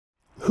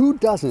Who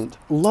doesn't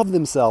love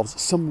themselves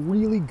some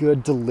really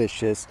good,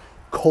 delicious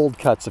cold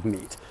cuts of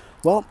meat?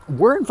 Well,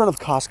 we're in front of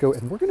Costco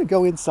and we're going to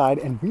go inside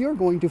and we are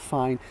going to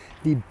find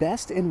the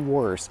best and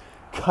worst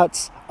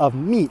cuts of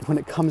meat when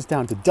it comes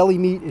down to deli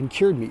meat and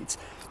cured meats.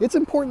 It's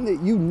important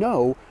that you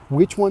know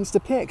which ones to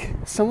pick.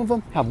 Some of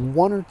them have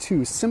one or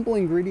two simple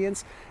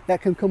ingredients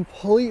that can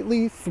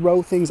completely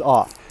throw things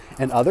off,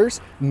 and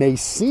others may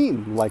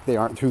seem like they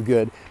aren't too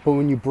good, but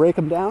when you break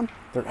them down,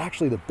 they're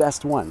actually the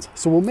best ones.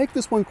 So we'll make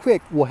this one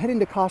quick. We'll head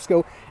into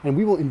Costco and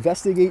we will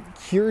investigate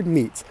cured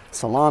meats,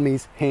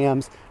 salamis,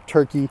 hams,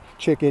 turkey,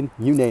 chicken,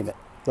 you name it.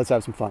 Let's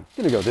have some fun.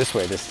 I'm gonna go this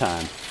way this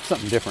time,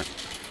 something different.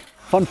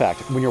 Fun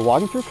fact, when you're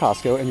walking through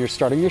Costco and you're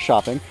starting your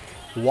shopping,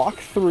 walk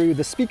through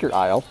the speaker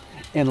aisle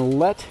and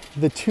let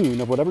the tune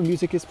of whatever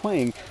music is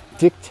playing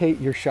dictate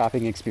your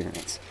shopping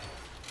experience.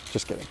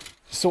 Just kidding.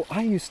 So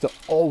I used to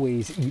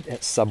always eat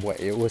at Subway.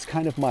 It was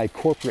kind of my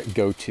corporate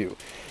go-to.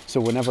 So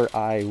whenever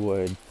I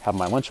would have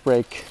my lunch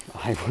break,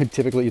 I would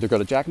typically either go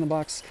to Jack in the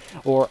Box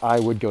or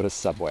I would go to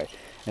Subway.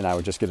 And I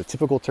would just get a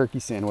typical turkey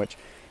sandwich.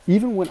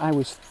 Even when I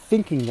was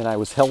thinking that I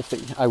was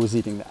healthy, I was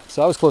eating that.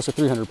 So I was close to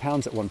 300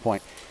 pounds at one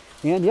point.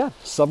 And yeah,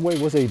 Subway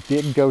was a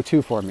big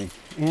go-to for me.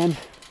 And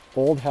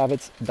old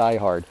habits die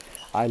hard.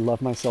 I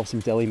love myself some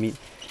deli meat.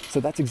 So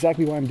that's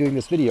exactly why I'm doing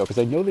this video, because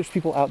I know there's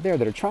people out there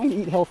that are trying to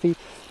eat healthy,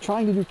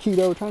 trying to do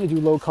keto, trying to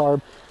do low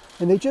carb,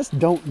 and they just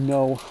don't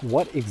know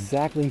what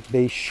exactly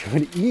they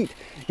should eat.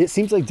 It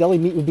seems like deli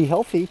meat would be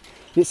healthy.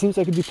 It seems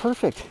like it'd be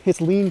perfect.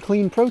 It's lean,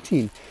 clean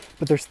protein,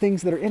 but there's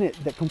things that are in it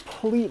that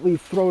completely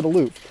throw it a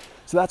loop.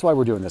 So that's why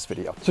we're doing this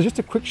video. So just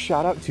a quick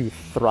shout out to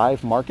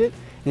Thrive Market.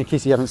 In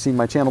case you haven't seen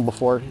my channel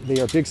before,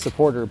 they are a big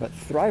supporter, but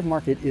Thrive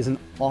Market is an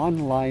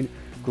online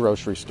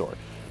grocery store.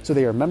 So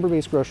they are a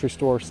member-based grocery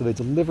store, so they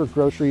deliver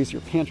groceries,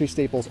 your pantry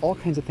staples, all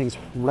kinds of things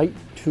right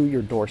to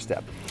your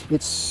doorstep.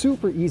 It's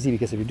super easy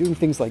because if you're doing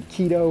things like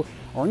keto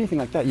or anything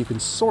like that, you can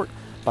sort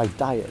by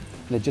diet.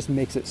 And it just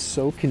makes it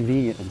so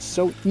convenient and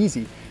so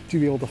easy to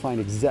be able to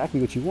find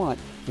exactly what you want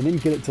and then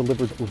get it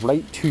delivered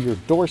right to your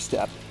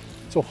doorstep.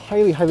 So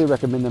highly, highly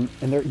recommend them.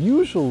 And they're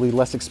usually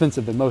less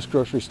expensive than most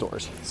grocery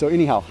stores. So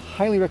anyhow,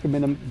 highly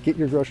recommend them. Get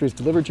your groceries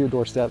delivered to your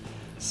doorstep.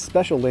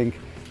 Special link,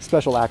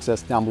 special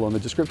access down below in the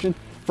description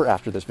for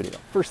after this video.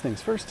 First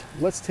things first,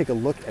 let's take a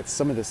look at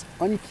some of this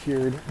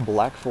uncured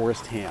Black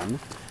Forest ham.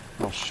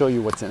 I'll show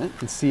you what's in it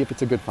and see if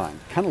it's a good find.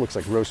 Kind of looks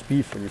like roast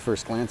beef when you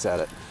first glance at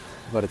it,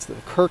 but it's the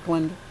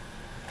Kirkland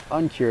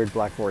uncured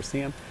Black Forest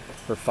ham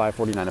for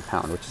 $5.49 a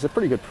pound, which is a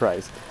pretty good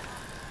price.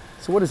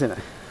 So what is in it?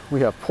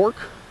 We have pork,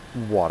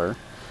 water.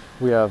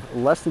 We have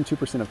less than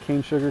 2% of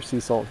cane sugar, sea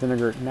salt,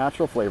 vinegar,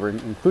 natural flavoring,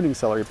 including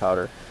celery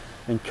powder,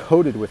 and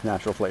coated with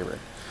natural flavoring.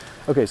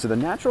 Okay, so the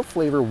natural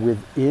flavor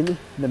within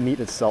the meat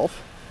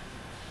itself,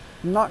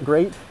 not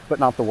great, but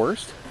not the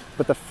worst.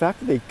 But the fact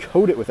that they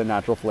coat it with a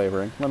natural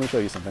flavoring, let me show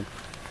you something.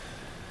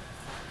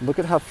 Look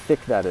at how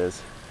thick that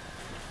is.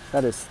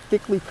 That is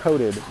thickly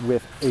coated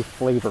with a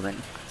flavoring.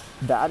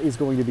 That is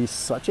going to be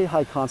such a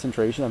high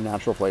concentration of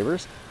natural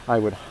flavors. I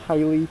would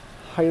highly,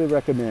 highly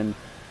recommend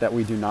that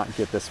we do not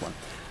get this one.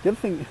 The other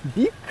thing,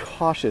 be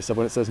cautious of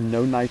when it says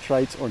no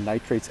nitrites or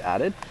nitrates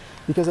added,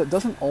 because it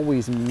doesn't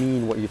always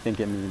mean what you think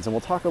it means. And we'll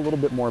talk a little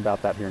bit more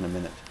about that here in a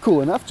minute.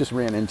 Cool enough, just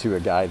ran into a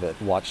guy that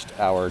watched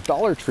our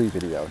Dollar Tree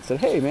video and said,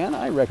 hey man,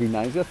 I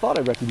recognize you. I thought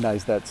I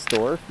recognized that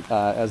store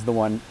as the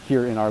one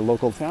here in our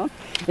local town.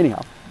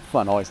 Anyhow,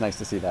 fun, always nice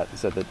to see that. He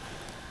said that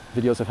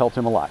videos have helped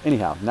him a lot.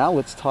 Anyhow, now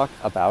let's talk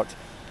about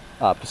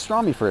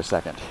pastrami for a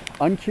second.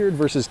 Uncured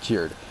versus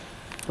cured.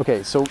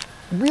 Okay, so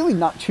really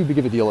not too big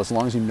of a deal as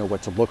long as you know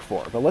what to look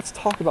for. But let's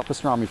talk about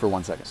pastrami for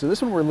 1 second. So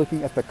this one we're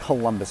looking at the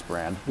Columbus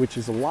brand, which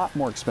is a lot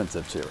more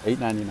expensive too,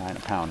 $8.99 a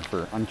pound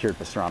for uncured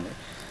pastrami.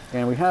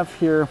 And we have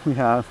here, we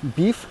have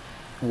beef,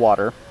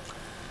 water,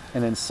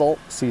 and then salt,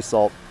 sea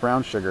salt,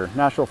 brown sugar,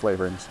 natural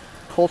flavorings,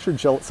 cultured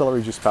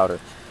celery juice powder.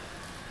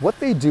 What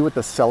they do with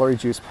the celery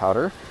juice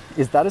powder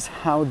is that is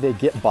how they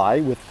get by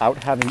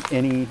without having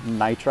any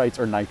nitrites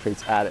or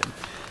nitrates added.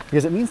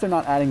 Because it means they're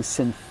not adding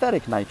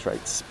synthetic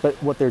nitrates, but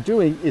what they're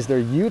doing is they're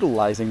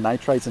utilizing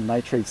nitrites and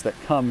nitrates that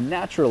come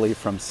naturally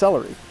from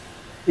celery.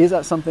 Is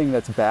that something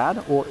that's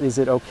bad or is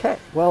it okay?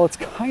 Well, it's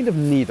kind of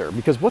neither,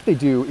 because what they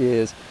do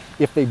is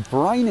if they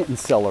brine it in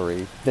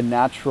celery, the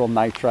natural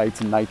nitrites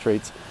and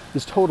nitrates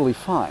is totally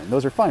fine.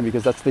 Those are fine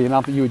because that's the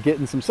amount that you would get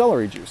in some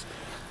celery juice.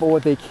 But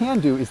what they can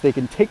do is they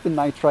can take the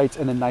nitrites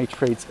and the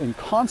nitrates and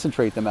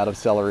concentrate them out of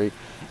celery.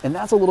 And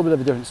that's a little bit of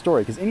a different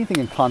story because anything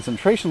in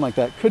concentration like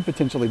that could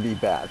potentially be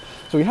bad.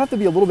 So you have to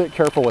be a little bit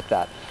careful with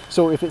that.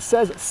 So if it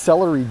says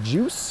celery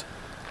juice,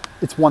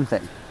 it's one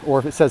thing. Or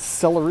if it says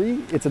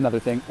celery, it's another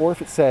thing. Or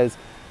if it says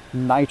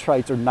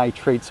nitrites or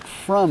nitrates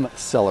from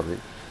celery,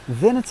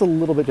 then it's a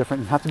little bit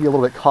different. You have to be a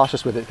little bit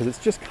cautious with it because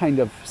it's just kind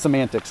of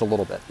semantics a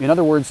little bit. In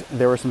other words,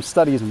 there were some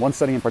studies, and one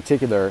study in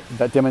particular,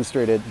 that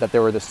demonstrated that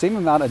there were the same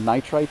amount of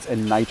nitrites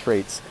and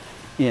nitrates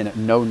in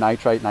no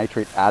nitrite,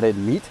 nitrate added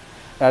meat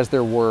as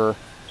there were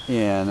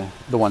in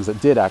the ones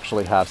that did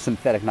actually have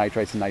synthetic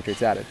nitrites and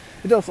nitrates added.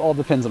 It just all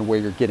depends on where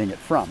you're getting it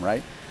from,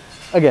 right?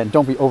 Again,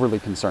 don't be overly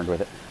concerned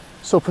with it.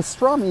 So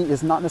pastrami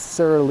is not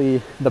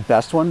necessarily the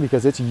best one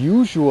because it's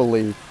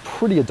usually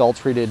pretty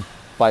adulterated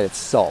by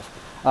itself.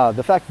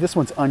 The fact this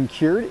one's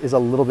uncured is a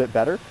little bit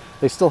better.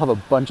 They still have a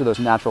bunch of those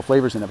natural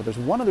flavors in it, but there's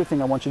one other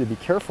thing I want you to be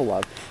careful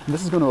of, and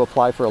this is going to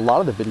apply for a lot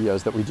of the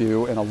videos that we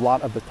do and a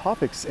lot of the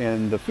topics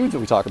and the foods that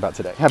we talk about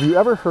today. Have you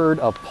ever heard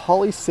of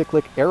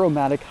polycyclic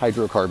aromatic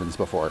hydrocarbons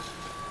before?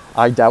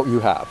 I doubt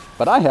you have,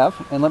 but I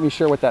have, and let me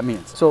share what that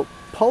means. So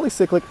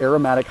polycyclic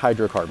aromatic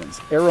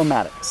hydrocarbons,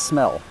 aromatic,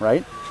 smell,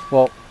 right?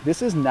 Well,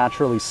 this is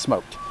naturally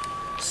smoked.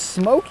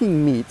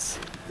 Smoking meats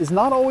is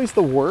not always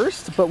the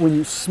worst, but when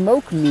you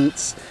smoke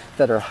meats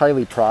that are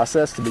highly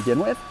processed to begin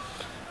with,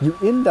 you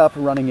end up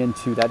running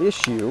into that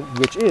issue,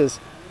 which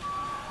is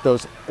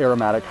those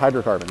aromatic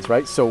hydrocarbons,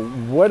 right? So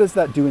what does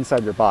that do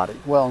inside your body?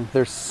 Well,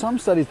 there's some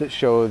studies that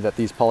show that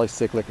these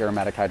polycyclic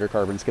aromatic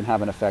hydrocarbons can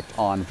have an effect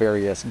on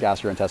various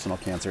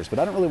gastrointestinal cancers, but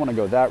I don't really want to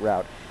go that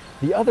route.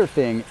 The other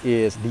thing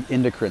is the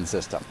endocrine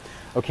system.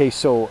 Okay,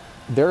 so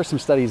there are some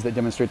studies that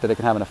demonstrate that it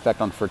can have an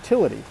effect on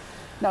fertility.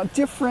 Now,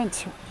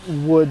 different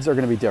woods are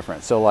going to be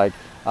different. So like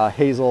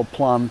hazel,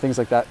 plum, things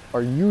like that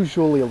are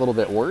usually a little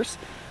bit worse.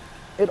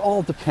 It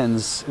all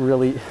depends,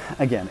 really.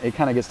 Again, it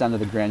kind of gets down to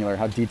the granular,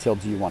 how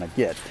detailed do you want to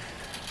get.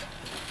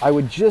 I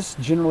would just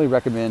generally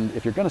recommend,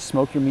 if you're going to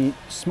smoke your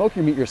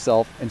meat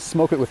yourself and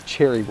smoke it with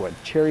cherry wood.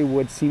 Cherry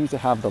wood seems to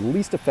have the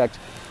least effect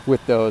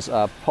with those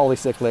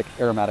polycyclic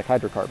aromatic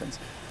hydrocarbons.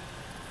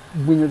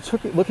 When you're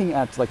looking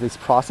at like these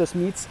processed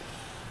meats,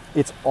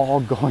 it's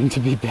all going to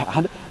be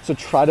bad. So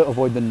try to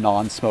avoid the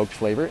non-smoked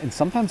flavor. And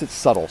sometimes it's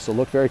subtle, so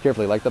look very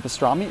carefully. Like the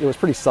pastrami, it was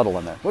pretty subtle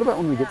in there. What about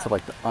when we get to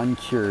like the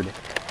uncured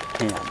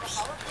hams?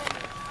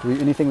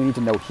 Anything we need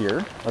to know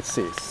here? Let's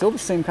see. Still the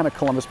same kind of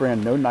Columbus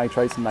brand, no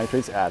nitrites and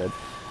nitrates added.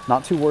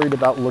 Not too worried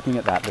about looking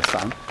at that this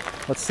time.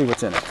 Let's see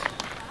what's in it.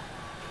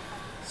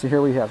 So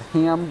here we have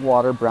ham,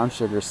 water, brown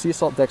sugar, sea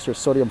salt, dextrose,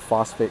 sodium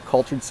phosphate,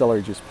 cultured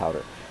celery juice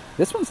powder.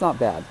 This one's not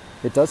bad.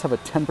 It does have a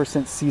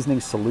 10% seasoning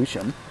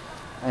solution.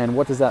 And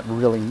what does that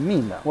really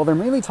mean though? Well, they're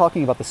mainly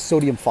talking about the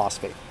sodium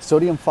phosphate.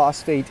 Sodium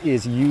phosphate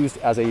is used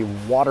as a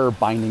water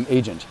binding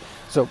agent.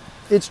 So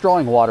it's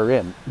drawing water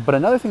in. But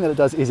another thing that it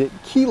does is it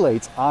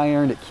chelates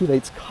iron, it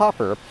chelates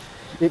copper,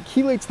 it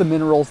chelates the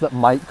minerals that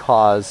might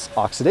cause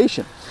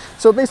oxidation.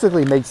 So it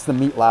basically makes the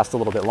meat last a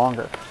little bit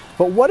longer.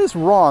 But what is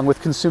wrong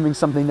with consuming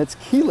something that's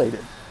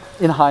chelated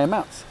in high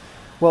amounts?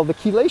 Well, the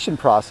chelation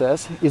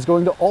process is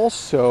going to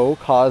also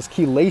cause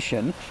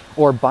chelation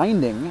or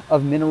binding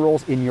of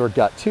minerals in your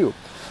gut too.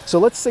 So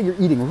let's say you're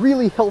eating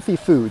really healthy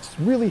foods,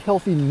 really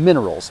healthy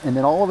minerals, and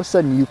then all of a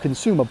sudden you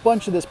consume a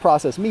bunch of this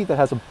processed meat that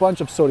has a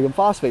bunch of sodium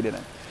phosphate in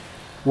it.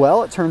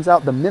 Well, it turns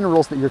out the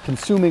minerals that you're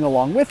consuming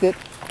along with it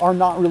are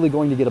not really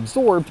going to get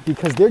absorbed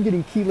because they're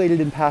getting chelated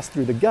and passed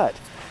through the gut.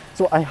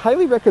 So I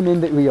highly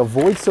recommend that we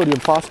avoid sodium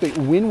phosphate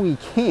when we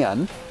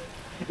can,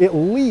 at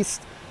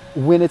least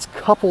when it's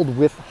coupled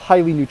with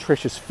highly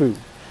nutritious food.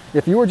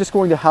 If you were just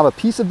going to have a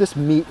piece of this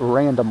meat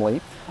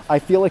randomly, I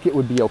feel like it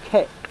would be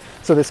okay.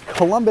 So this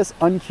Columbus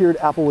uncured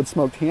applewood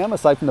smoked ham,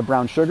 aside from the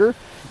brown sugar,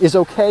 is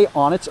okay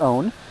on its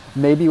own,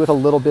 maybe with a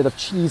little bit of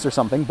cheese or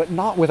something, but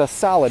not with a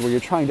salad where you're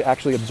trying to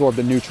actually absorb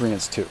the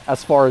nutrients too.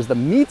 As far as the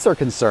meats are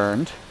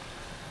concerned,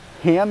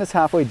 ham is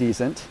halfway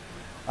decent.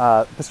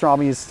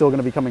 Pastrami is still going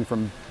to be coming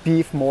from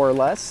beef more or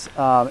less.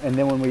 And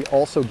then when we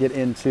also get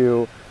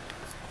into,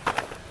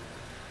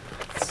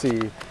 let's see,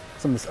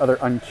 some of this other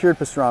uncured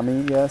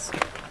pastrami, yes,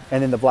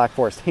 and then the Black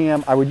Forest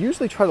ham, I would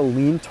usually try to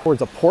lean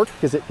towards a pork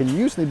because it can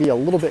usually be a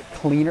little bit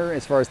cleaner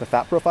as far as the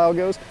fat profile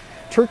goes.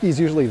 Turkey is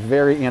usually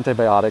very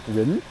antibiotic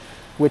ridden,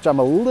 which I'm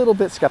a little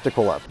bit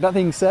skeptical of. That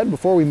being said,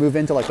 before we move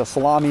into like the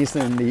salamis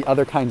and the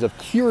other kinds of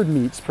cured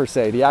meats per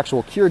se, the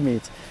actual cured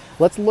meats,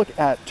 let's look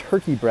at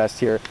turkey breast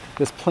here,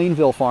 this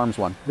Plainville Farms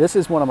one. This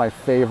is one of my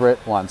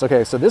favorite ones.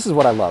 Okay, so this is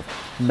what I love.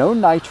 No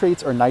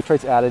nitrates or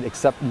nitrites added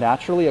except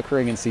naturally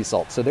occurring in sea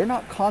salt. So they're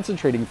not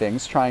concentrating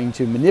things, trying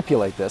to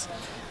manipulate this.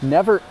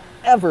 Never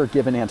ever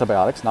given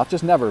antibiotics, not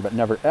just never, but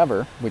never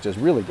ever, which is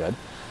really good.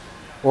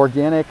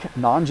 Organic,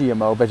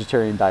 non-GMO,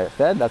 vegetarian diet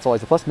fed, that's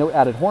always a plus. No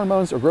added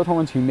hormones or growth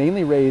hormones,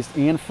 humanely raised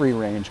and free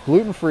range,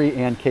 gluten-free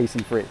and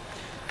casein-free.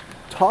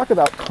 Talk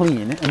about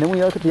clean, and then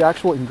we look at the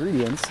actual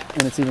ingredients,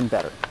 and it's even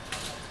better.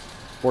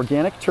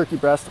 Organic turkey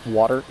breast,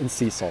 water, and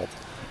sea salt.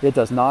 It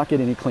does not get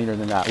any cleaner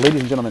than that.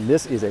 Ladies and gentlemen,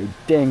 this is a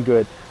dang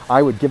good.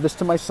 I would give this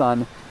to my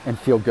son and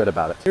feel good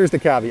about it. Here's the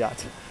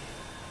caveat.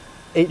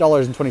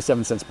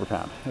 $8.27 per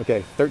pound.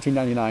 Okay,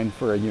 $13.99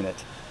 for a unit.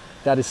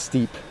 That is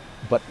steep,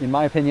 but in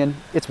my opinion,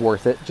 it's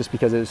worth it just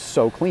because it is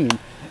so clean.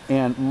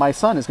 And my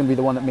son is going to be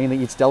the one that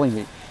mainly eats deli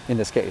meat in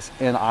this case,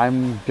 and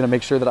I'm going to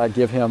make sure that I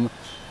give him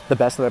the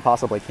best that I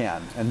possibly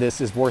can, and this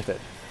is worth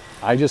it.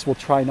 I just will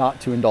try not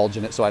to indulge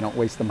in it so I don't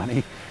waste the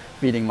money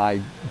feeding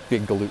my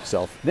big galoot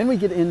self. Then we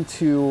get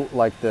into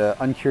like the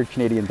uncured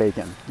Canadian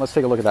bacon. Let's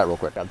take a look at that real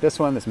quick. Got this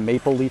one, this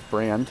Maple Leaf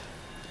brand.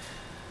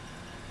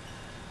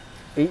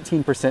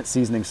 18%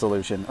 seasoning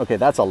solution. Okay,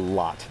 that's a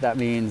lot. That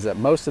means that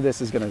most of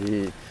this is going to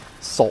be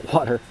salt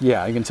water.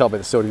 Yeah, you can tell by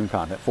the sodium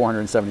content,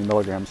 470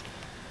 milligrams.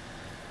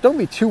 Don't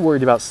be too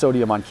worried about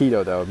sodium on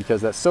keto though,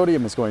 because that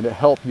sodium is going to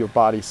help your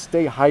body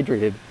stay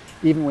hydrated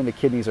even when the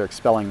kidneys are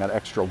expelling that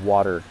extra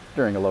water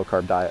during a low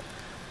carb diet.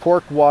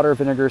 Pork, water,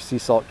 vinegar, sea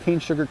salt, cane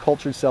sugar,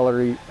 cultured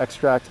celery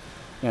extract,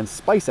 and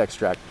spice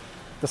extract.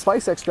 The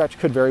spice extract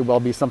could very well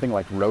be something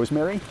like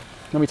rosemary.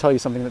 Let me tell you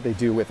something that they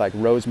do with like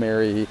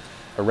rosemary,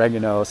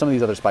 oregano, some of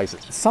these other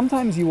spices.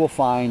 Sometimes you will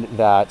find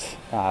that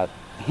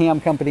ham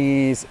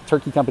companies,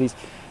 turkey companies,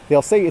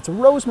 they'll say it's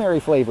rosemary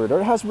flavored or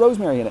it has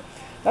rosemary in it.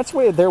 That's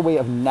their way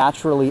of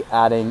naturally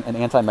adding an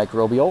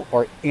antimicrobial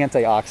or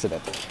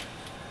antioxidant.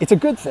 It's a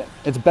good thing.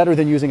 It's better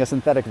than using a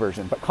synthetic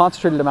version, but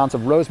concentrated amounts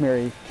of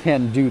rosemary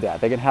can do that.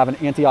 They can have an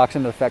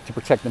antioxidant effect to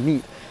protect the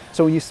meat.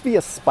 So when you see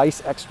a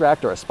spice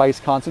extract or a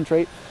spice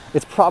concentrate,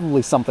 it's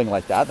probably something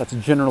like that. That's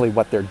generally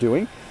what they're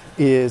doing,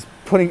 is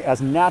putting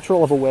as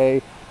natural of a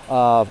way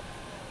of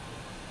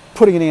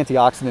putting an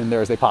antioxidant in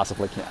there as they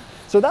possibly can.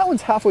 So that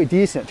one's halfway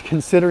decent,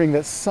 considering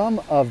that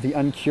some of the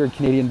uncured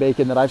Canadian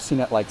bacon that I've seen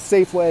at like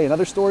Safeway and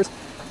other stores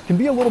can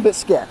be a little bit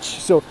sketch.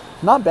 So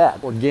not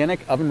bad.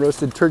 Organic oven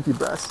roasted turkey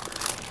breast.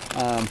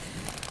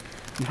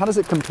 And how does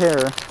it compare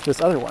to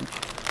this other one?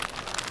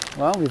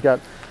 Well, we've got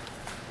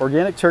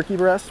organic turkey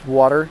breast,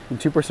 water, and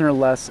 2% or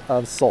less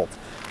of salt.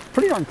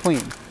 Pretty darn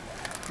clean.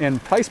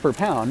 And price per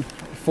pound,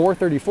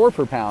 $4.34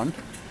 per pound.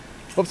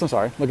 Oops, I'm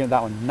sorry, looking at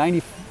that one.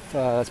 90,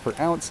 that's per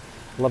ounce,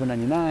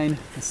 $11.99.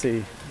 Let's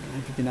see,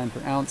 $9.59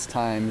 per ounce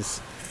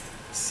times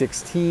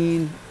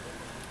 16.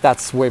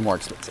 That's way more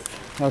expensive.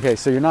 Okay,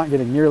 so you're not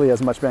getting nearly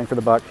as much bang for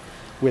the buck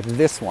with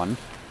this one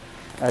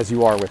as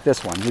you are with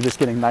this one. You're just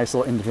getting nice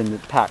little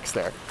independent packs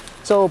there.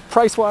 So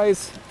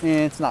price-wise,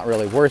 it's not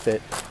really worth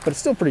it, but it's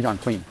still pretty darn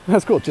clean.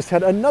 That's cool. Just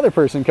had another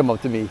person come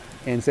up to me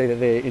and say that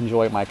they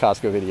enjoy my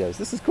Costco videos.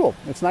 This is cool.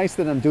 It's nice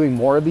that I'm doing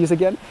more of these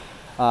again.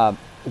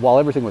 While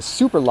everything was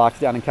super locked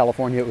down in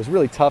California, it was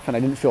really tough and I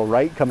didn't feel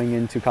right coming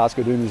into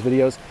Costco doing these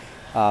videos.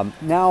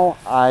 Now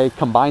I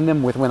combine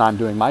them with when I'm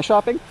doing my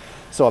shopping.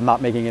 So I'm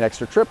not making an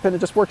extra trip and it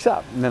just works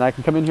out. And then I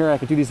can come in here, I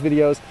can do these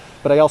videos,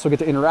 but I also get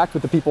to interact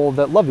with the people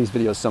that love these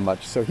videos so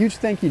much. So huge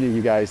thank you to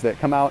you guys that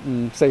come out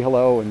and say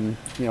hello and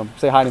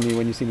say hi to me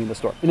when you see me in the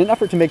store. In an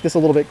effort to make this a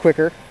little bit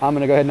quicker, I'm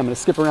gonna go ahead and I'm gonna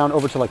skip around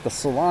over to like the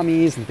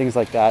salamis and things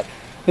like that.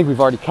 I think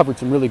we've already covered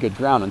some really good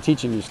ground on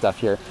teaching you stuff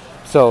here.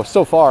 So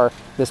far,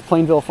 this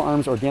Plainville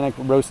Farms organic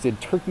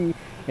roasted turkey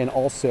and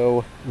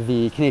also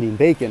the Canadian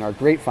bacon are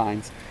great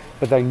finds.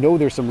 But I know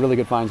there's some really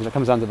good finds when it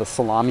comes down to the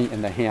salami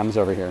and the hams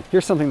over here.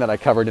 Here's something that I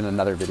covered in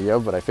another video,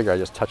 but I figure I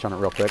just touch on it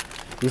real quick.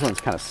 These ones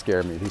kind of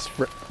scare me. These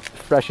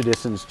fresh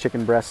editions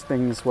chicken breast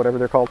things, whatever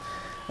they're called.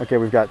 Okay,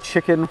 we've got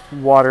chicken,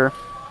 water,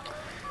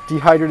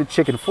 dehydrated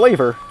chicken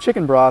flavor,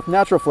 chicken broth,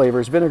 natural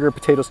flavors, vinegar,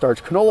 potato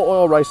starch, canola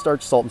oil, rice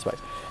starch, salt, and spice.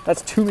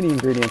 That's too many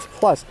ingredients.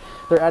 Plus,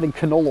 they're adding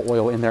canola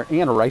oil in there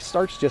and rice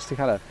starch just to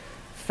kind of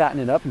fatten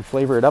it up and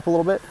flavor it up a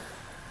little bit.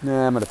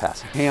 Nah, I'm gonna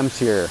pass. Hams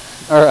here.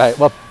 All right,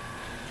 well,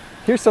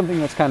 here's something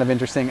that's kind of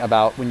interesting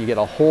about when you get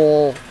a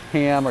whole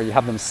ham or you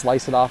have them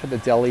slice it off at the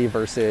deli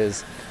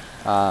versus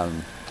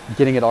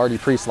getting it already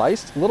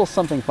pre-sliced. A little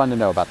something fun to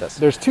know about this.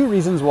 There's two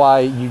reasons why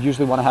you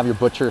usually want to have your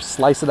butcher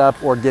slice it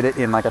up or get it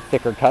in like a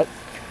thicker cut.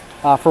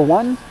 For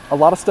one, a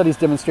lot of studies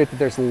demonstrate that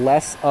there's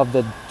less of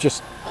the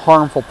just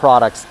harmful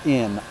products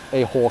in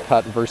a whole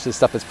cut versus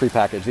stuff that's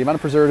prepackaged. The amount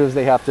of preservatives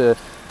they have to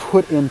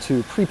put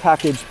into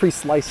prepackaged,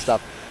 pre-sliced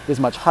stuff is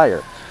much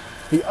higher.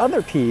 The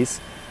other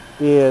piece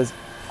is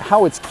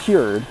how it's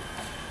cured.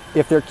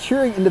 If they're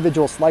curing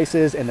individual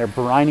slices and they're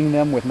brining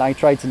them with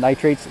nitrites and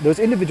nitrates, those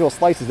individual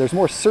slices, there's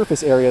more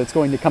surface area that's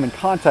going to come in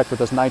contact with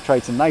those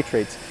nitrites and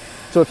nitrates.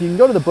 So if you can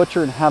go to the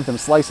butcher and have them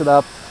slice it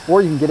up,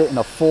 or you can get it in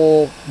a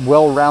full,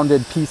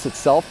 well-rounded piece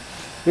itself,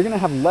 you're gonna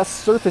have less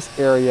surface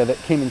area that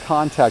came in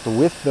contact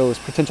with those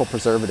potential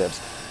preservatives.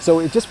 So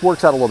it just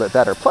works out a little bit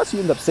better. Plus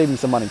you end up saving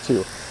some money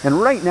too. And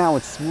right now,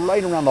 it's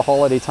right around the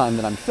holiday time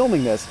that I'm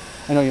filming this.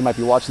 I know you might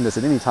be watching this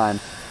at any time.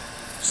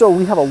 So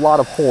we have a lot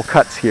of whole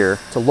cuts here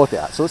to look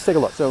at. So let's take a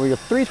look. So we have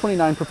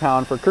 $3.29 per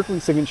pound for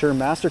Kirkland Signature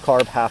Master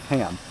Carb Half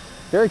Ham.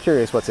 Very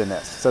curious what's in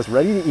this. It says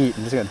ready to eat.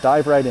 I'm just gonna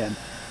dive right in.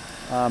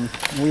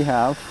 We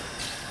have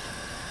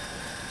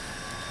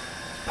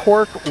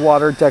pork,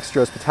 water,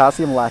 dextrose,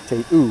 potassium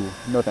lactate, ooh,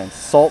 no thanks,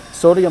 salt,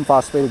 sodium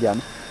phosphate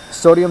again,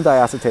 sodium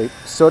diacetate,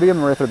 sodium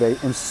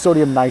erythorbate, and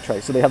sodium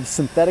nitrite. So they have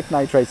synthetic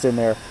nitrites in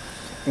there,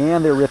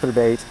 and the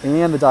erythorbate,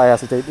 and the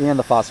diacetate, and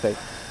the phosphate.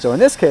 So in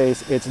this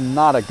case, it's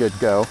not a good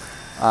go.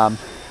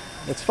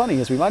 What's funny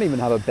is we might even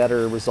have a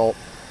better result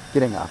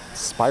getting a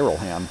spiral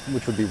ham,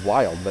 which would be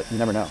wild, but you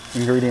never know.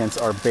 Ingredients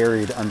are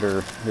buried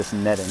under this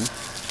netting,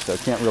 so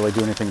can't really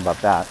do anything about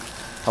that.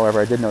 However,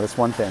 I did notice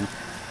one thing.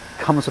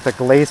 Comes with a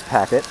glaze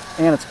packet,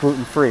 and it's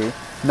gluten-free,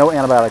 no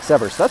antibiotics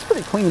ever. So that's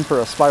pretty clean for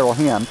a spiral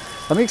ham.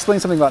 Let me explain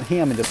something about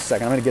ham in just a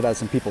second. I'm gonna get out of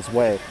some people's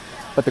way.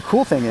 But the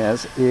cool thing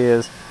is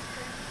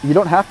you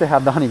don't have to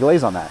have the honey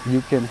glaze on that. You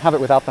can have it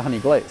without the honey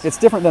glaze. It's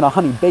different than a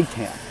honey baked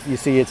ham. You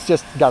see, it's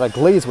just got a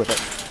glaze with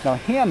it. Now,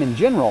 ham in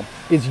general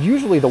is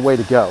usually the way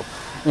to go.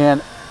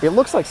 And it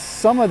looks like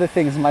some of the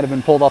things might have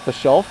been pulled off the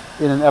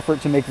shelf in an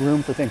effort to make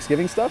room for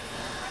Thanksgiving stuff.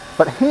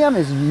 But ham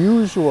is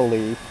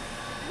usually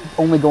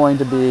only going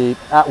to be,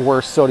 at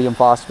worst, sodium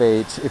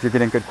phosphate if you're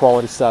getting good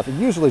quality stuff. And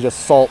usually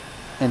just salt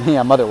and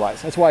ham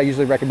otherwise. That's why I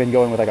usually recommend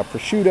going with like a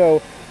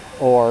prosciutto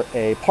or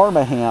a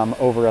Parma ham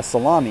over a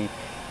salami.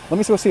 Let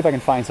me see if I can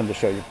find some to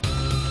show you.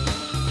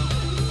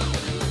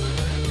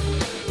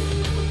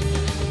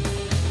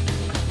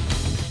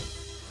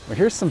 Well,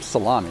 here's some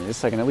salamis,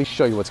 so I can at least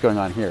show you what's going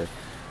on here.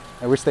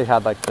 I wish they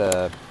had like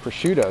the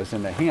prosciuttos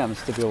and the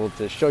hams to be able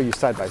to show you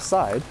side by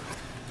side.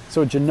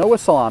 So Genoa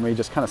salami,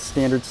 just kind of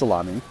standard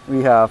salami.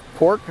 We have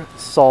pork,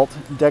 salt,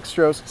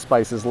 dextrose,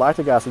 spices,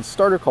 lactic acid,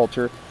 starter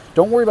culture.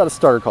 Don't worry about a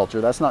starter culture,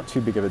 that's not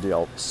too big of a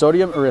deal.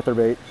 Sodium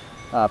erythorbate,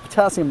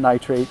 potassium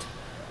nitrate,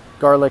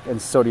 garlic,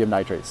 and sodium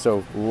nitrate.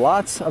 So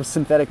lots of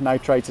synthetic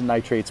nitrites and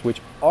nitrates,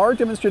 which are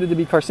demonstrated to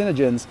be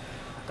carcinogens,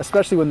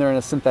 especially when they're in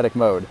a synthetic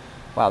mode.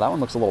 Wow, that one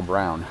looks a little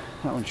brown.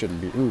 That one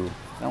shouldn't be, ooh,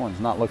 that one's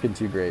not looking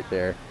too great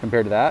there.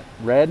 Compared to that,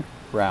 red,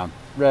 brown,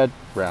 red,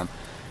 brown.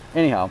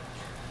 Anyhow,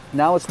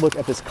 now let's look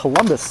at this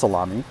Columbus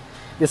salami.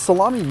 Is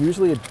salami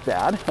usually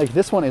bad? Like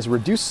this one is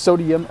reduced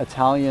sodium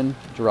Italian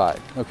dry.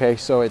 Okay,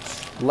 so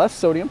it's less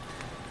sodium.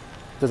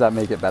 Does that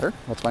make it better?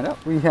 Let's find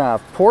out. We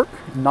have pork,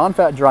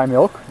 non-fat dry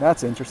milk.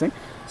 That's interesting.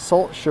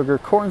 Salt, sugar,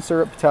 corn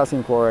syrup,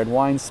 potassium chloride,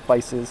 wine,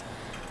 spices,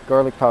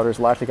 garlic powders,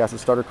 lactic acid,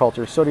 starter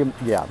culture, sodium.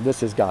 Yeah,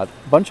 this has got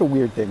a bunch of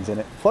weird things in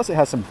it. Plus it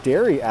has some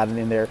dairy added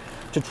in there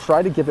to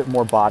try to give it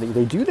more body.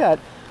 They do that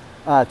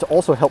to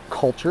also help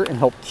culture and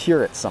help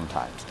cure it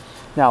sometimes.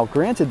 Now,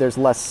 granted, there's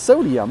less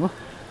sodium.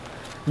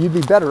 You'd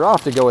be better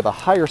off to go with a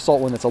higher salt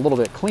one that's a little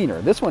bit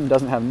cleaner. This one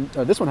doesn't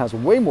have, this one has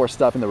way more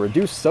stuff in the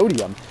reduced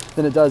sodium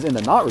than it does in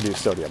the not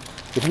reduced sodium.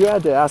 If you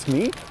had to ask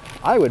me,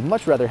 I would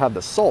much rather have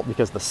the salt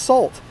because the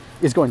salt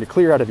is going to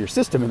clear out of your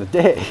system in a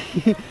day.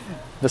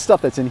 The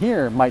stuff that's in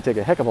here might take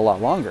a heck of a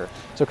lot longer.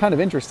 So kind of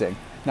interesting.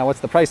 Now,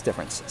 what's the price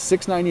difference?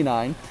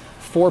 $6.99,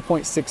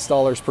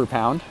 $4.6 per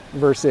pound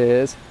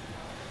versus,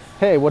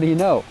 hey, what do you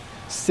know?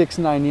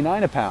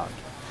 $6.99 a pound.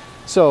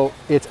 So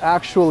it's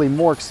actually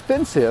more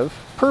expensive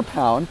per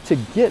pound to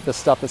get the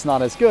stuff that's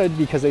not as good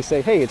because they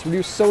say, hey, it's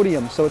reduced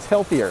sodium, so it's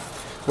healthier.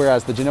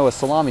 Whereas the Genoa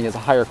salami is a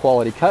higher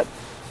quality cut,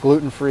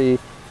 gluten-free,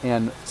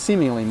 and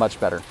seemingly much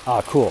better.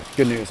 Ah, cool,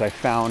 good news. I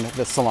found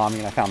the salami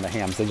and I found the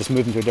hams. They just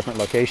moved into a different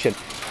location.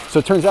 So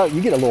it turns out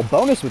you get a little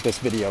bonus with this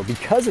video.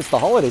 Because it's the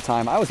holiday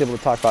time, I was able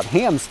to talk about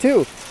hams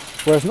too,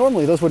 whereas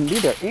normally those wouldn't be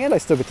there. And I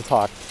still get to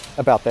talk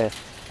about the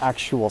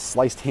actual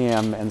sliced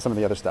ham and some of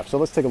the other stuff. So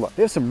let's take a look.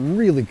 They have some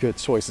really good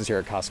choices here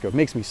at Costco. It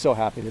makes me so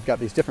happy. They've got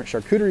these different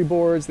charcuterie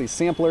boards, these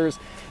samplers.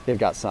 They've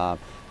got some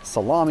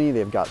salami,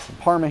 they've got some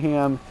Parma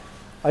ham.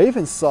 I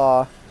even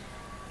saw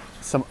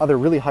some other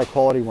really high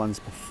quality ones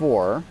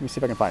before. Let me see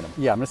if I can find them.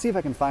 Yeah, I'm gonna see if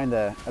I can find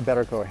a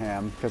Iberico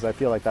ham because I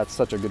feel like that's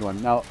such a good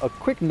one. Now, a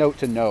quick note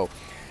to know,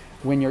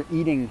 when you're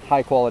eating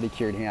high quality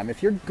cured ham,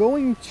 if you're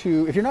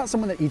not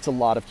someone that eats a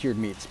lot of cured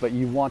meats, but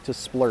you want to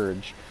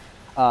splurge,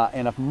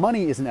 and if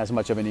money isn't as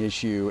much of an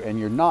issue and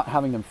you're not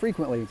having them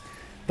frequently,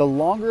 the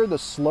longer, the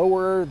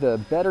slower, the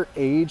better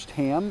aged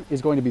ham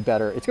is going to be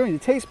better. It's going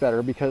to taste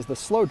better because the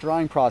slow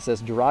drying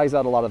process dries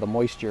out a lot of the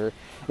moisture.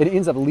 It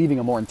ends up leaving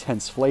a more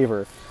intense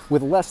flavor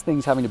with less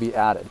things having to be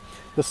added.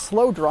 The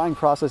slow drying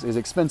process is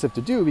expensive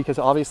to do because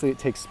obviously it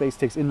takes space,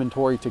 takes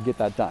inventory to get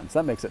that done. So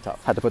that makes it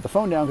tough. Had to put the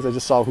phone down because I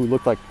just saw who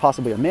looked like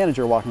possibly a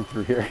manager walking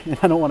through here, and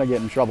I don't want to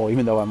get in trouble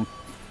even though I'm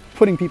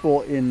putting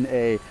people in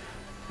a,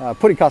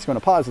 putting Costco in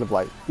a positive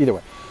light, either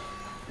way.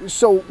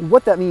 So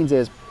what that means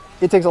is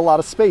it takes a lot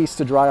of space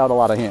to dry out a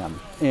lot of ham,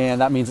 and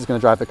that means it's going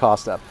to drive the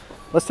cost up.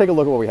 Let's take a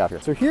look at what we have here.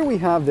 So here we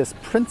have this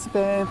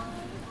Principe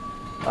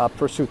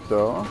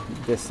prosciutto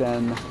di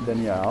San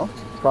Daniele,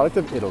 product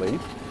of Italy,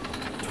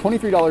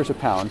 $23 a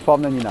pound,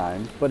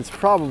 $12.99, but it's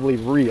probably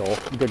real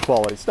good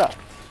quality stuff.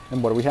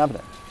 And what do we have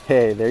there?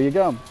 Hey, there you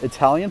go.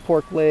 Italian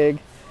pork leg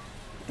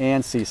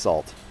and sea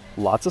salt.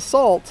 Lots of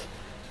salt,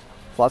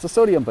 lots of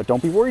sodium, but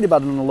don't be worried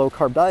about it on a low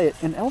carb diet,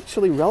 and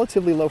actually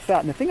relatively low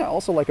fat. And the thing I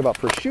also like about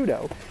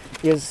prosciutto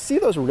is, see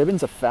those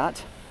ribbons of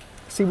fat?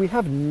 See, we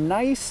have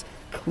nice,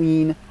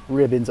 clean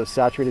ribbons of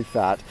saturated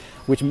fat,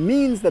 which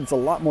means that it's a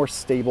lot more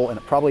stable and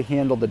it probably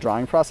handled the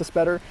drying process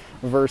better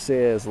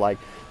versus like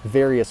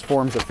various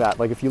forms of fat.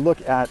 Like if you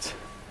look at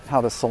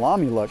how the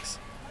salami looks,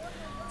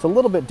 it's a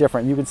little bit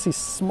different. You can see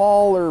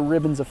smaller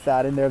ribbons of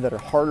fat in there that are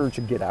harder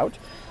to get out.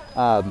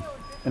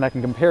 And I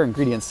can compare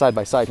ingredients side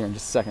by side here in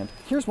just a second.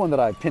 Here's one that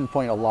I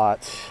pinpoint a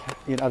lot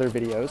in other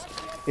videos.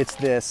 It's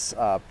this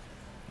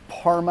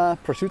Parma,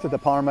 prosciutto di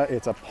Parma.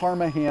 It's a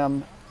Parma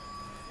ham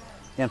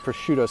and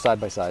prosciutto side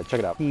by side. Check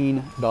it out,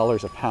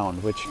 $18 a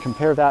pound, which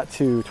compare that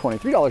to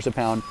 $23 a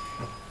pound.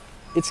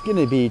 It's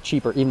gonna be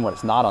cheaper even when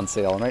it's not on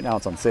sale, and right now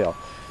it's on sale.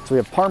 So we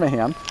have Parma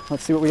ham.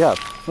 Let's see what we have.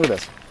 Look at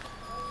this.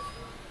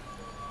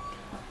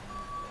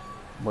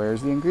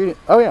 Where's the ingredient?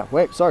 Oh yeah,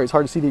 wait, sorry, it's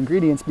hard to see the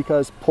ingredients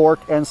because pork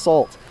and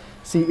salt.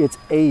 See, it's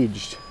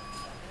aged.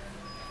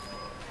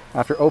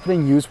 After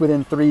opening, used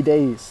within 3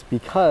 days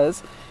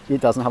because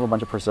it doesn't have a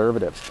bunch of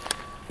preservatives.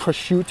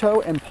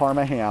 Prosciutto and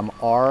Parma ham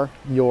are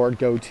your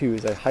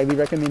go-tos. I highly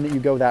recommend that you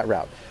go that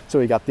route. So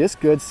we got this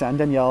good San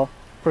Daniele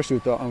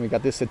prosciutto and we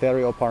got this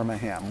Ceterio Parma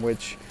ham,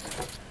 which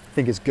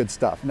think is good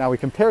stuff. Now we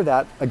compare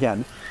that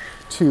again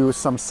to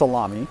some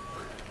salami.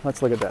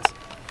 Let's look at this.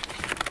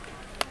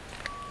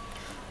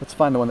 Let's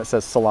find the one that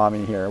says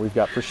salami here. We've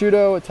got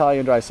prosciutto,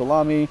 Italian dry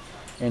salami,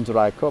 and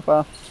dry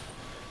coppa.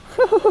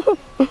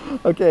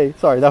 Okay,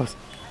 sorry, that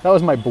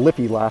was my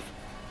Blippy laugh.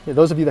 Yeah,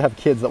 those of you that have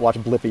kids that watch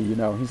Blippy, you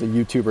know, he's a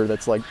YouTuber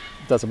that's like,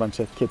 does a bunch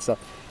of kid stuff.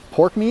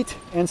 Pork meat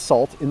and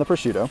salt in the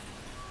prosciutto,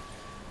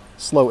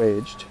 slow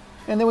aged.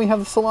 And then we have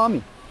the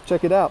salami.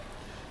 Check it out.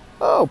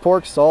 Oh,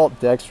 pork, salt,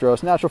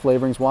 dextrose, natural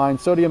flavorings, wine,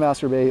 sodium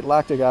ascorbate,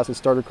 lactic acid,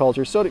 starter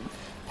culture, sodium.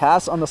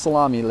 Pass on the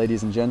salami,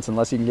 ladies and gents,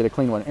 unless you can get a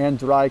clean one. And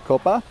dry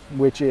coppa,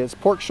 which is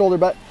pork shoulder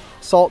butt,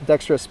 salt,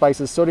 dextrose,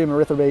 spices, sodium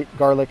erythrate,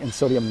 garlic, and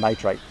sodium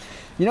nitrite.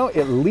 You know,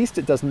 at least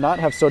it does not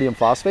have sodium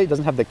phosphate,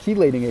 doesn't have the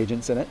chelating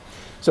agents in it.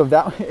 So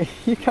that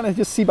you kind of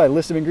just see by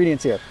list of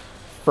ingredients here.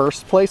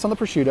 First place on the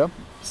prosciutto,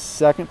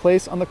 second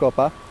place on the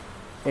coppa,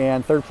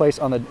 and third place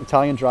on the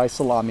Italian dry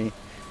salami,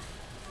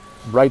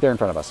 right there in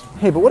front of us.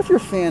 Hey, but what if you're a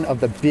fan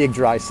of the big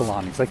dry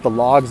salamis, like the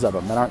logs of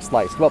them that aren't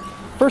sliced? Well,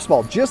 first of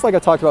all, just like I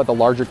talked about the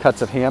larger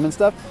cuts of ham and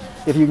stuff,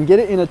 if you can get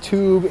it in a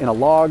tube, in a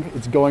log,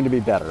 it's going to be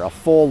better. A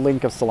full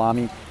link of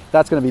salami,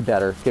 that's going to be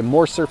better. Get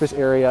more surface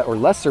area or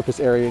less surface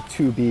area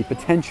to be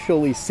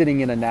potentially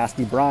sitting in a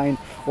nasty brine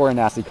or a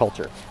nasty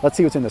culture. Let's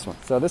see what's in this one.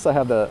 So this I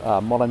have the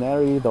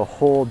Molinari, the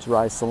whole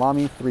dry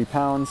salami, 3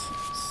 pounds,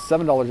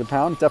 $7 a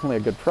pound, definitely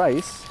a good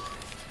price.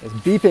 It's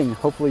beeping,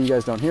 hopefully you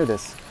guys don't hear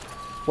this.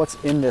 What's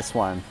in this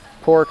one?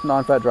 Pork,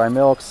 non-fat dry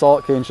milk,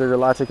 salt, cane sugar,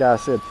 lactic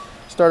acid,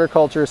 starter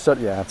culture, so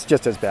yeah, it's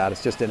just as bad,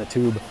 it's just in a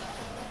tube.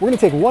 We're gonna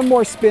take one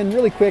more spin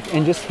really quick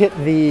and just hit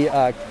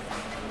the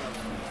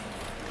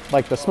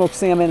like the smoked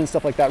salmon and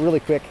stuff like that really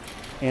quick,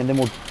 and then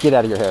we'll get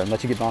out of your hair and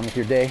let you get on with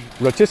your day.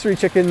 Rotisserie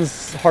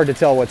chickens, hard to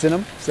tell what's in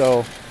them,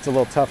 so it's a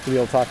little tough to be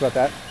able to talk about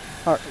that.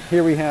 All right,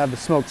 here we have the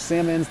smoked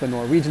salmons, the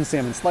Norwegian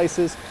salmon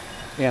slices,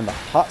 and the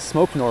hot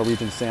smoked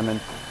Norwegian salmon.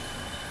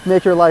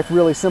 Make your life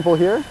really simple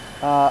here.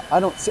 I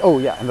don't see, oh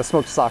yeah, and the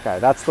smoked sockeye,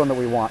 that's the one that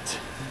we want.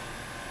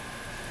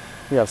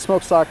 We have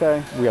smoked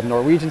sockeye, we have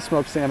Norwegian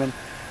smoked salmon.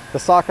 The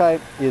sockeye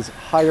is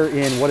higher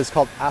in what is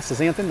called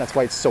astaxanthin, that's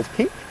why it's so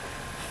pink.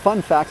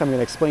 Fun fact I'm going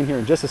to explain here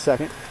in just a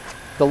second.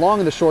 The long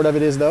and the short of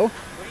it is though,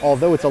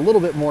 although it's a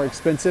little bit more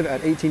expensive at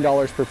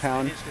 $18 per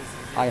pound,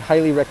 I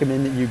highly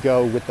recommend that you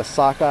go with the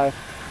sockeye. It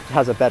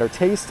has a better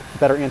taste,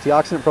 better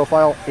antioxidant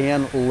profile,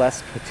 and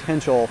less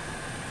potential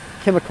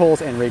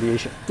chemicals and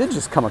radiation. Did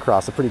just come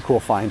across a pretty cool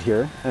find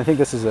here, and I think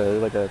this is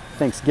like a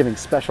Thanksgiving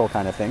special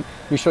kind of thing.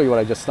 Let me show you what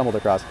I just stumbled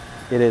across.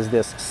 It is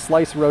this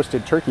sliced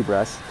roasted turkey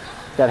breast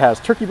that has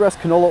turkey breast,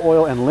 canola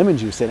oil, and lemon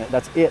juice in it.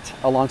 That's it,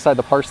 alongside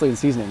the parsley and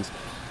seasonings.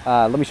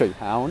 Let me show you.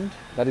 Pound.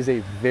 That is a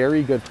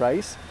very good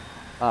price.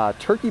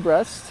 Turkey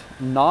breast,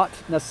 not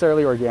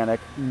necessarily organic,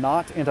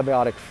 not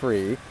antibiotic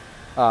free.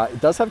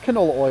 It does have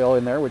canola oil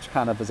in there, which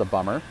kind of is a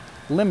bummer.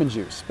 Lemon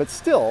juice, but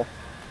still,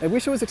 I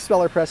wish it was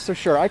expeller pressed, so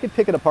sure, I could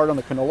pick it apart on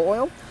the canola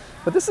oil,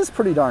 but this is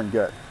pretty darn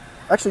good.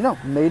 Actually, no,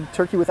 made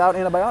turkey without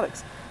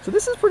antibiotics. So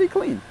this is pretty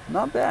clean,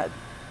 not bad.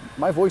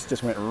 My voice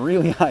just went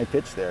really high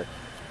pitched there.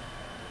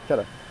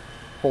 Gotta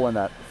pull in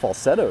that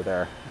falsetto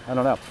there. I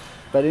don't know.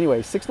 But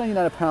anyway,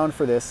 $6.99 a pound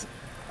for this.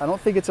 I don't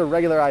think it's a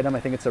regular item. I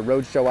think it's a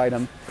roadshow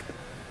item.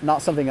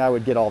 Not something I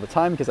would get all the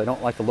time because I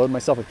don't like to load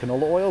myself with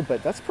canola oil,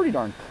 but that's pretty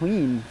darn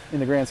clean in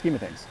the grand scheme of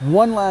things.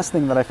 One last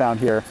thing that I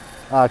found here,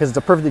 because it's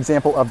a perfect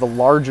example of the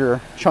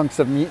larger chunks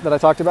of meat that I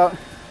talked about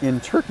in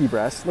turkey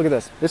breast. Look at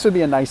this. This would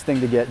be a nice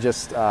thing to get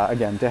just,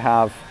 again, to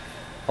have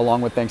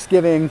along with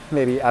Thanksgiving,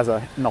 maybe as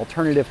an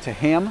alternative to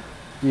ham.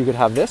 You could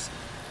have this.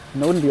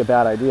 And that wouldn't be a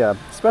bad idea,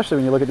 especially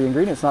when you look at the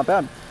ingredients, not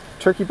bad.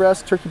 Turkey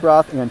breast, turkey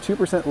broth, and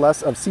 2%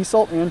 less of sea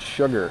salt and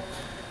sugar.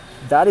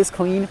 That is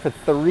clean for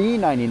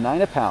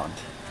 $3.99 a pound.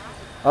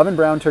 Oven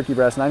brown turkey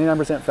breast,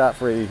 99%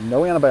 fat-free,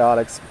 no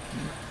antibiotics.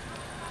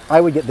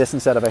 I would get this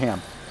instead of a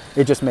ham.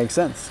 It just makes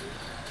sense.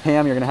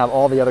 Ham, you're gonna have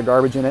all the other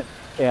garbage in it,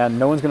 and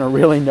no one's gonna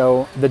really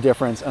know the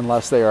difference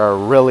unless they are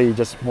really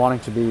just wanting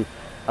to be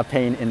a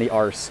pain in the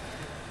arse.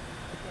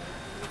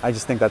 I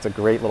just think that's a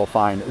great little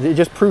find. It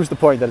just proves the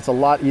point that it's a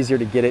lot easier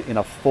to get it in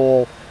a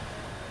full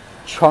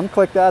chunk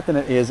like that than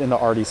it is in the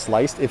already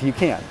sliced if you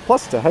can.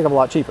 Plus it's a heck of a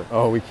lot cheaper.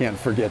 Oh, we can't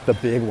forget the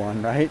big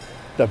one, right?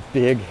 The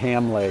big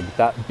ham leg,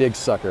 that big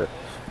sucker.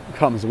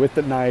 Comes with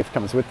the knife,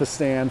 comes with the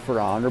stand for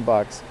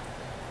 $100.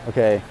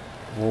 Okay,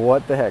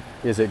 what the heck?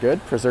 Is it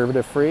good?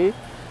 Preservative free?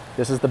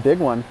 This is the big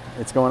one.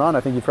 It's going on.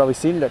 I think you've probably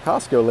seen it at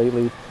Costco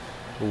lately.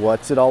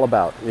 What's it all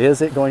about?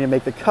 Is it going to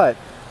make the cut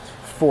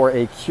for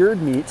a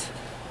cured meat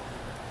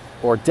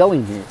or deli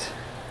meat?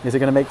 Is it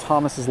going to make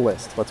Thomas's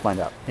list? Let's find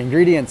out.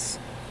 Ingredients: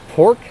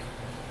 pork,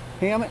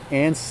 ham,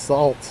 and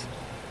salt.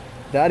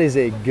 That is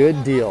a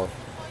good deal.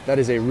 That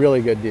is a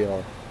really good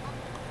deal.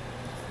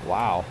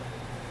 Wow.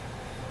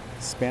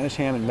 Spanish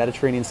ham and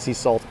Mediterranean sea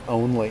salt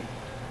only.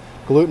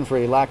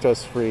 Gluten-free,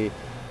 lactose-free,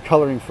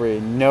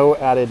 coloring-free, no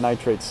added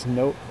nitrates.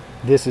 No,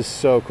 this is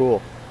so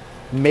cool.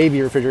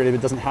 Maybe refrigerated,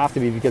 it doesn't have to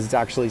be because it's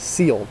actually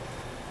sealed.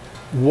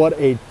 What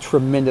a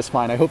tremendous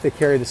find. I hope they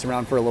carry this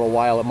around for a little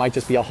while. It might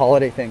just be a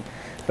holiday thing,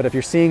 But if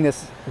you're seeing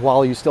this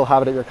while you still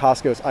have it at your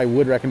Costco's, I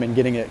would recommend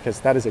getting it because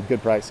that is a good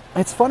price.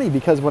 It's funny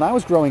because when I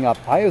was growing up,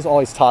 I was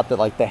always taught that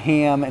like the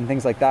ham and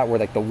things like that were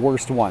like the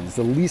worst ones,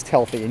 the least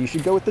healthy, and you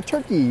should go with the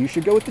turkey, you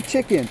should go with the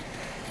chicken.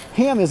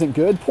 Ham isn't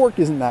good, pork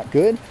isn't that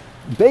good,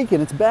 bacon,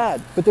 it's bad.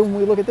 But then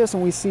when we look at this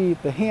and we see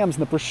the hams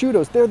and the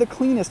prosciuttos, they're the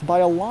cleanest by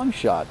a long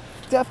shot.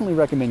 Definitely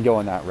recommend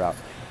going that route.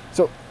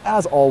 So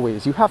as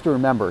always, you have to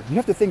remember, you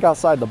have to think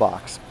outside the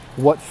box.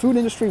 What food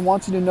industry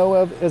wants you to know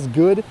of as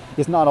good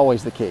is not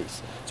always the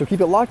case. So keep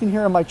it locked in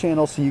here on my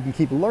channel so you can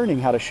keep learning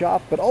how to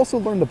shop, but also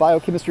learn the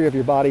biochemistry of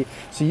your body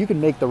so you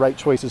can make the right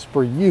choices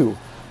for you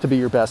to be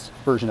your best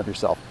version of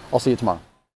yourself. I'll see you tomorrow.